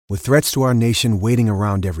With threats to our nation waiting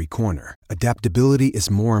around every corner, adaptability is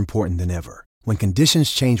more important than ever. When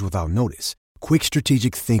conditions change without notice, quick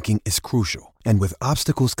strategic thinking is crucial. And with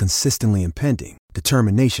obstacles consistently impending,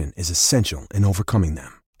 determination is essential in overcoming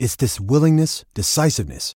them. It's this willingness,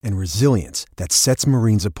 decisiveness, and resilience that sets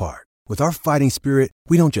Marines apart. With our fighting spirit,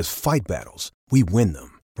 we don't just fight battles, we win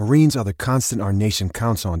them. Marines are the constant our nation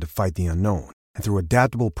counts on to fight the unknown. And through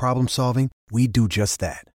adaptable problem solving, we do just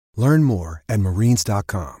that. Learn more at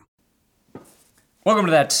marines.com. Welcome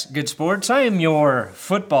to That's Good Sports. I am your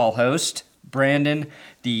football host, Brandon.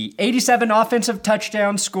 The 87 offensive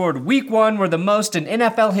touchdowns scored week one were the most in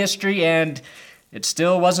NFL history, and it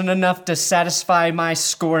still wasn't enough to satisfy my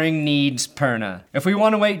scoring needs, Perna. If we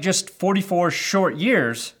want to wait just 44 short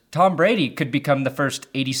years, Tom Brady could become the first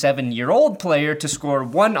 87-year-old player to score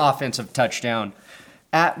one offensive touchdown,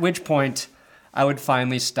 at which point I would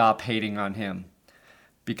finally stop hating on him,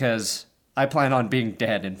 because I plan on being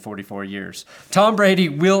dead in 44 years. Tom Brady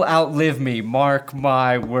will outlive me, mark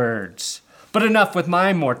my words. But enough with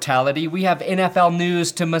my mortality. We have NFL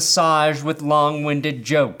news to massage with long-winded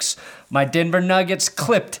jokes. My Denver Nuggets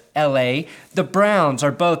clipped LA. The Browns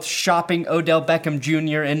are both shopping Odell Beckham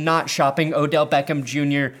Jr. and not shopping Odell Beckham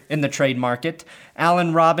Jr. in the trade market.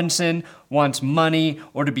 Allen Robinson wants money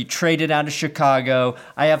or to be traded out of Chicago.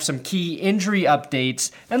 I have some key injury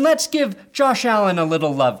updates, and let's give Josh Allen a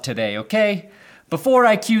little love today, okay? Before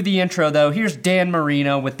I cue the intro, though, here's Dan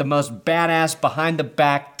Marino with the most badass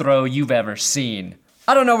behind-the-back throw you've ever seen.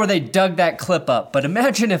 I don't know where they dug that clip up, but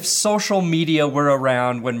imagine if social media were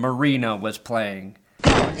around when Marino was playing.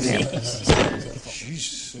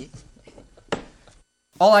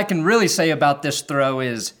 All I can really say about this throw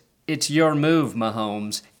is, it's your move,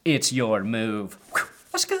 Mahomes. It's your move.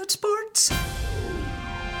 What's good, sports?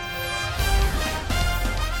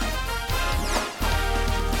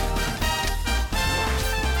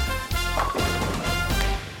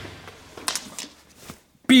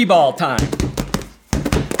 B-ball time.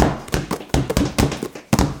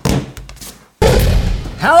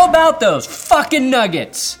 How about those fucking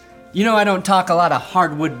Nuggets? You know I don't talk a lot of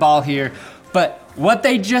hardwood ball here, but what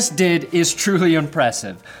they just did is truly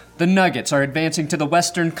impressive. The Nuggets are advancing to the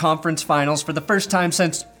Western Conference Finals for the first time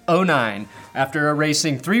since '09, after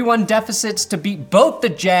erasing 3-1 deficits to beat both the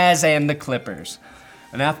Jazz and the Clippers.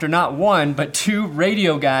 And after not one, but two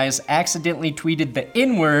radio guys accidentally tweeted the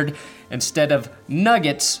N-word instead of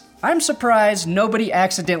Nuggets, I'm surprised nobody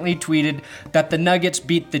accidentally tweeted that the Nuggets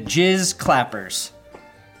beat the Jizz Clappers.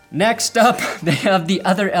 Next up, they have the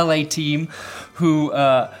other LA team who,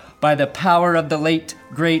 by the power of the late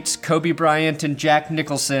greats Kobe Bryant and Jack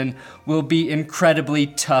Nicholson, will be incredibly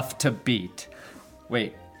tough to beat.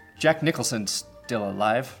 Wait, Jack Nicholson's still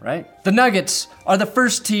alive, right? The Nuggets are the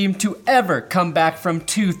first team to ever come back from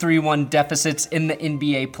two 3-1 deficits in the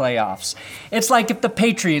NBA playoffs. It's like if the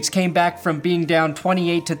Patriots came back from being down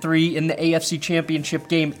 28-3 in the AFC Championship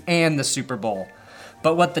game and the Super Bowl.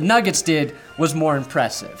 But what the Nuggets did was more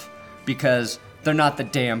impressive, because they're not the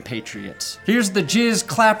damn Patriots. Here's the Jizz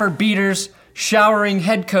Clapper Beaters showering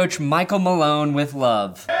head coach Michael Malone with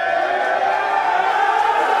love.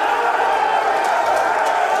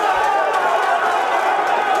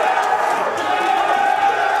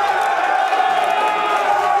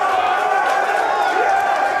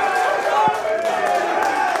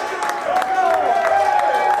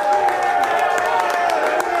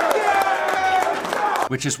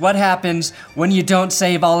 Which is what happens when you don't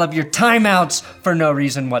save all of your timeouts for no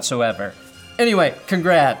reason whatsoever. Anyway,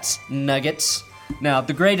 congrats, Nuggets. Now,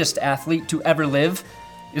 the greatest athlete to ever live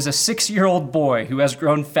is a 6-year-old boy who has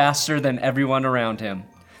grown faster than everyone around him.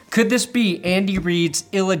 Could this be Andy Reid's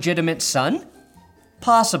illegitimate son?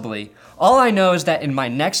 Possibly. All I know is that in my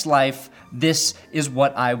next life, this is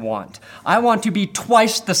what I want. I want to be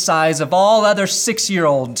twice the size of all other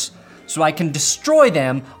 6-year-olds so I can destroy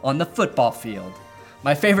them on the football field.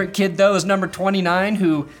 My favorite kid, though, is number 29,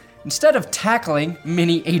 who, instead of tackling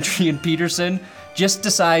mini Adrian Peterson, just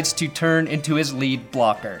decides to turn into his lead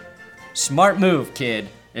blocker. Smart move, kid.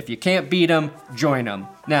 If you can't beat him, join him.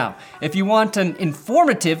 Now, if you want an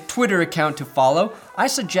informative Twitter account to follow, I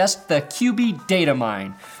suggest the QB Data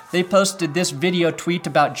Mine. They posted this video tweet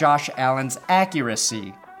about Josh Allen's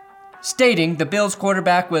accuracy, stating the Bills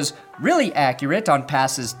quarterback was really accurate on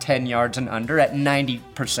passes 10 yards and under at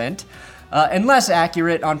 90%. And less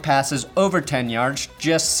accurate on passes over 10 yards,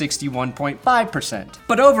 just 61.5%.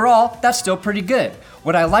 But overall, that's still pretty good.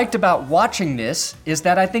 What I liked about watching this is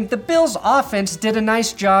that I think the Bills' offense did a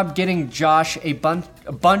nice job getting Josh a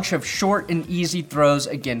bunch of short and easy throws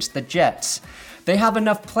against the Jets. They have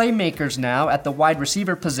enough playmakers now at the wide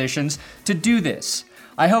receiver positions to do this.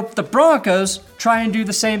 I hope the Broncos try and do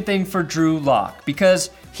the same thing for Drew Lock,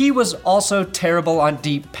 because he was also terrible on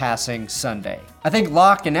deep passing Sunday. I think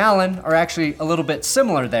Lock and Allen are actually a little bit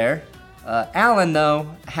similar there. Allen, though,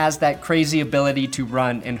 has that crazy ability to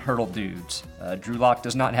run and hurdle dudes. Drew Lock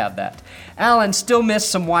does not have that. Allen still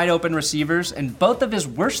missed some wide open receivers, and both of his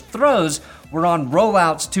worst throws were on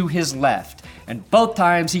rollouts to his left. And both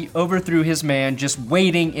times he overthrew his man just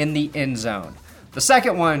waiting in the end zone. The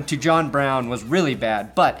second one to John Brown was really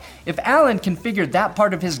bad, but if Allen can figure that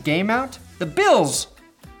part of his game out, the Bills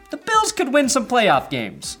could win some playoff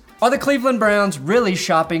games. Are the Cleveland Browns really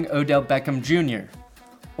shopping Odell Beckham Jr.?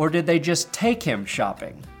 Or did they just take him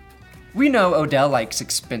shopping? We know Odell likes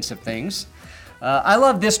expensive things. I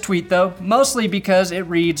love this tweet though, mostly because it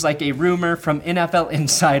reads like a rumor from NFL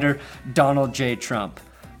insider Donald J. Trump.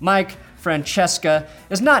 Mike Francesca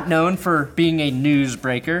is not known for being a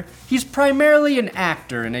newsbreaker. He's primarily an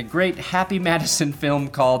actor in a great Happy Madison film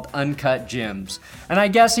called Uncut Gems. And I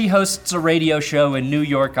guess he hosts a radio show in New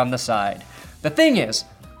York on the side. The thing is,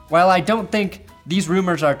 while I don't think these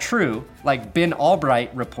rumors are true, like Ben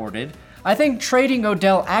Albright reported, I think trading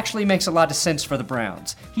Odell actually makes a lot of sense for the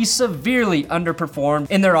Browns. He severely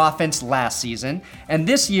underperformed in their offense last season, and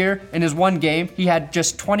this year, in his one game, he had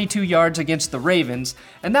just 22 yards against the Ravens,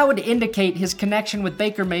 and that would indicate his connection with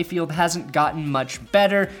Baker Mayfield hasn't gotten much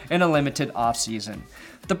better in a limited offseason.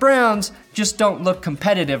 The Browns just don't look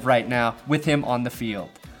competitive right now with him on the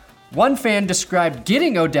field. One fan described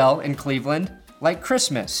getting Odell in Cleveland like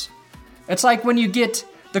Christmas. It's like when you get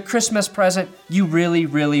the Christmas present you really,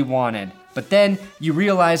 really wanted, but then you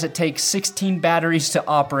realize it takes 16 batteries to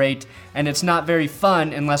operate, and it's not very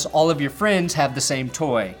fun unless all of your friends have the same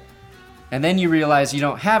toy. And then you realize you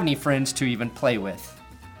don't have any friends to even play with.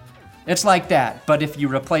 It's like that, but if you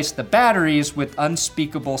replace the batteries with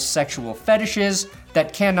unspeakable sexual fetishes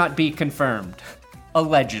that cannot be confirmed.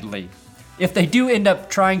 Allegedly. If they do end up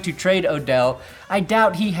trying to trade Odell, I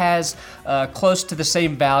doubt he has close to the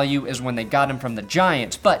same value as when they got him from the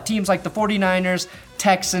Giants. But teams like the 49ers,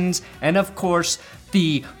 Texans, and of course,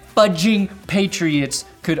 the fudging Patriots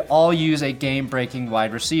could all use a game-breaking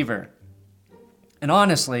wide receiver. And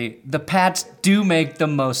honestly, the Pats do make the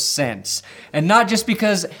most sense. And not just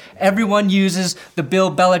because everyone uses the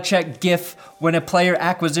Bill Belichick gif when a player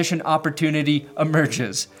acquisition opportunity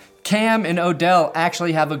emerges. Cam and Odell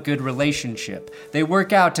actually have a good relationship. They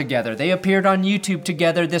work out together. They appeared on YouTube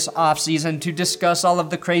together this offseason to discuss all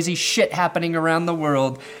of the crazy shit happening around the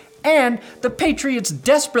world. And the Patriots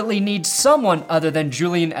desperately need someone other than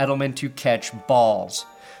Julian Edelman to catch balls.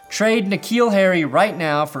 Trade N'Keal Harry right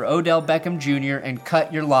now for Odell Beckham Jr. and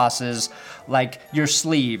cut your losses like your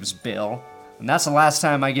sleeves, Bill. And that's the last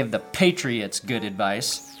time I give the Patriots good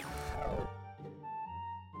advice.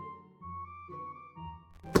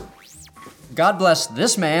 God bless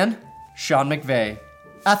this man, Sean McVay.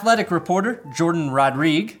 Athletic reporter Jordan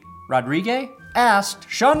Rodriguez asked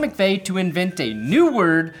Sean McVay to invent a new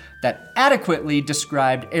word that adequately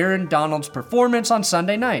described Aaron Donald's performance on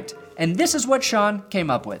Sunday night. And this is what Sean came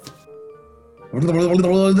up with. I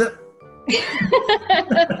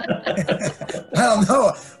don't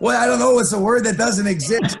know. Well, I don't know. It's a word that doesn't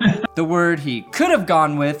exist. The word he could have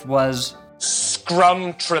gone with was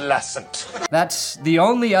scrumtrilescent. That's the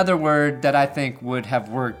only other word that I think would have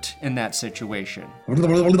worked in that situation.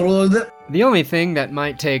 The only thing that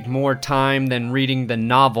might take more time than reading the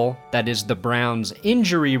novel, that is the Browns'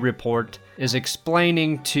 injury report, is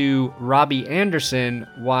explaining to Robbie Anderson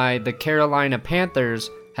why the Carolina Panthers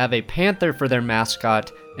have a panther for their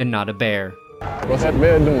mascot and not a bear. What's that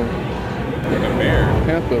bear doing? Like a bear.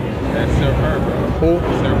 Panther. That's Sir Purr, bro. Who?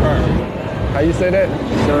 Sir Purr. How you say that?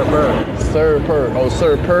 Sir Purr. Sir Purr. Oh,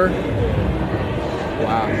 Sir Purr.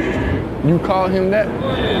 Wow. You call him that?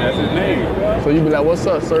 Yeah, that's his name. So you be like, what's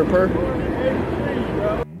up, Sir Purr?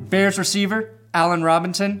 Bears receiver Allen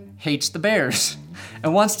Robinson hates the Bears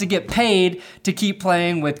and wants to get paid to keep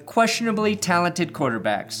playing with questionably talented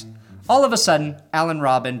quarterbacks. All of a sudden, Allen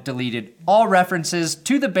Robinson deleted all references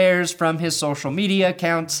to the Bears from his social media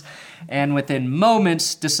accounts and within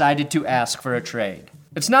moments decided to ask for a trade.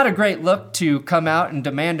 It's not a great look to come out and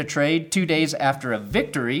demand a trade 2 days after a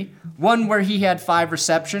victory, one where he had 5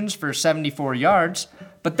 receptions for 74 yards.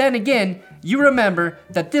 But then again, you remember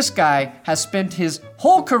that this guy has spent his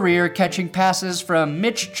whole career catching passes from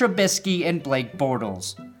Mitch Trubisky and Blake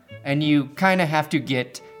Bortles. And you kind of have to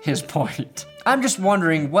get his point. I'm just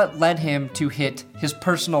wondering what led him to hit his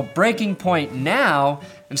personal breaking point now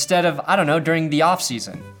instead of, during the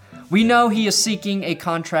offseason. We know he is seeking a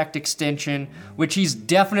contract extension, which he's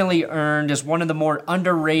definitely earned as one of the more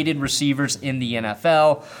underrated receivers in the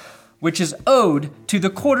NFL. which is owed to the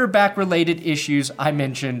quarterback-related issues I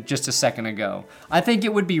mentioned just a second ago. I think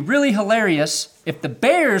it would be really hilarious if the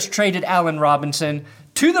Bears traded Allen Robinson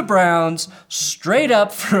to the Browns straight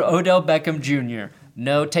up for Odell Beckham Jr.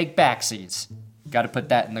 No take-backsies. Got to put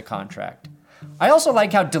that in the contract. I also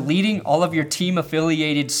like how deleting all of your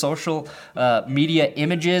team-affiliated social media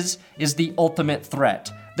images is the ultimate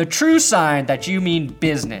threat. The true sign that you mean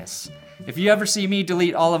business. If you ever see me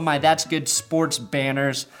delete all of my That's Good Sports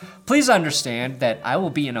banners, please understand that I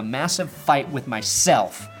will be in a massive fight with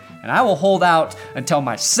myself, and I will hold out until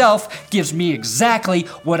myself gives me exactly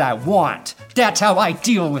what I want. That's how I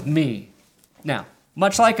deal with me. Now,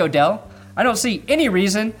 much like Odell, I don't see any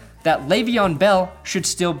reason that Le'Veon Bell should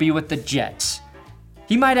still be with the Jets.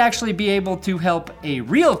 He might actually be able to help a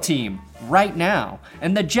real team right now,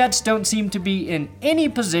 and the Jets don't seem to be in any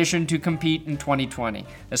position to compete in 2020,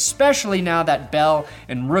 especially now that Bell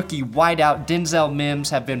and rookie wideout Denzel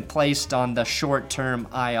Mims have been placed on the short-term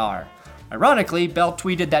IR. Ironically, Bell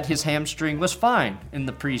tweeted that his hamstring was fine in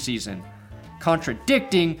the preseason,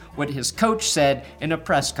 contradicting what his coach said in a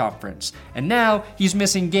press conference, and now he's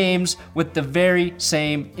missing games with the very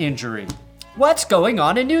same injury. What's going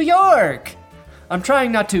on in New York? I'm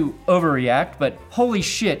trying not to overreact, but holy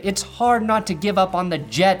shit, it's hard not to give up on the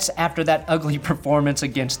Jets after that ugly performance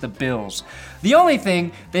against the Bills. The only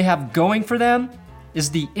thing they have going for them is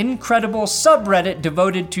the incredible subreddit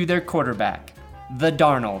devoted to their quarterback, The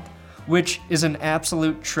Darnold, which is an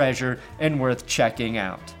absolute treasure and worth checking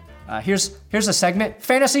out. Here's a segment,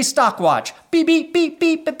 Fantasy Stock Watch. Beep, beep, beep,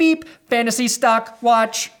 beep, beep, beep, Fantasy Stock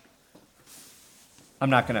Watch. I'm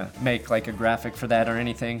not gonna make like a graphic for that or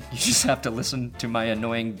anything. You just have to listen to my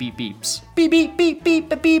annoying beep beeps. Beep, beep, beep, beep,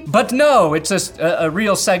 beep, beep. But no, it's a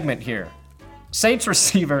real segment here. Saints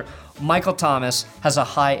receiver Michael Thomas has a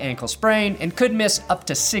high ankle sprain and could miss up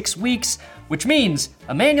to 6 weeks, which means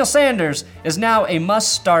Emmanuel Sanders is now a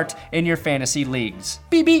must start in your fantasy leagues.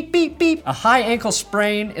 Beep, beep, beep, beep. A high ankle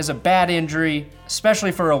sprain is a bad injury,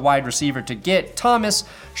 especially for a wide receiver to get. Thomas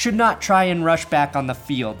should not try and rush back on the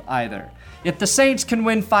field either. If the Saints can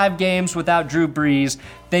win 5 games without Drew Brees,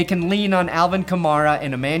 they can lean on Alvin Kamara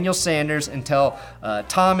and Emmanuel Sanders until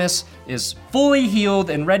Thomas is fully healed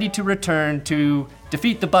and ready to return to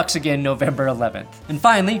defeat the Bucs again November 11th. And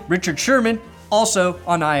finally, Richard Sherman, also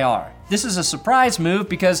on IR. This is a surprise move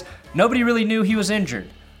because nobody really knew he was injured,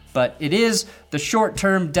 but it is the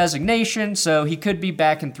short-term designation, so he could be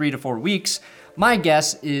back in 3 to 4 weeks. My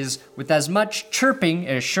guess is with as much chirping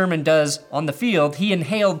as Sherman does on the field, he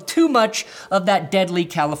inhaled too much of that deadly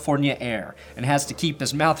California air and has to keep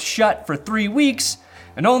his mouth shut for 3 weeks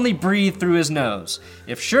and only breathe through his nose.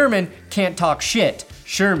 If Sherman can't talk shit,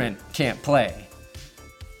 Sherman can't play.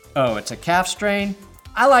 Oh, it's a calf strain?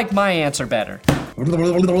 I like my answer better.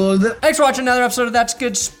 Thanks for watching another episode of That's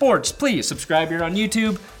Good Sports. Please subscribe here on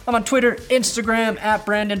YouTube. I'm on Twitter, Instagram,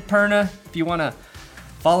 @BrandonPerna. If you want to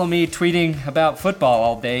follow me tweeting about football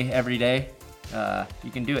all day, every day,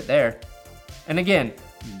 you can do it there. And again,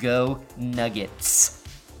 go Nuggets.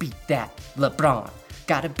 Beat that LeBron.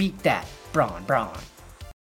 Gotta beat that Braun.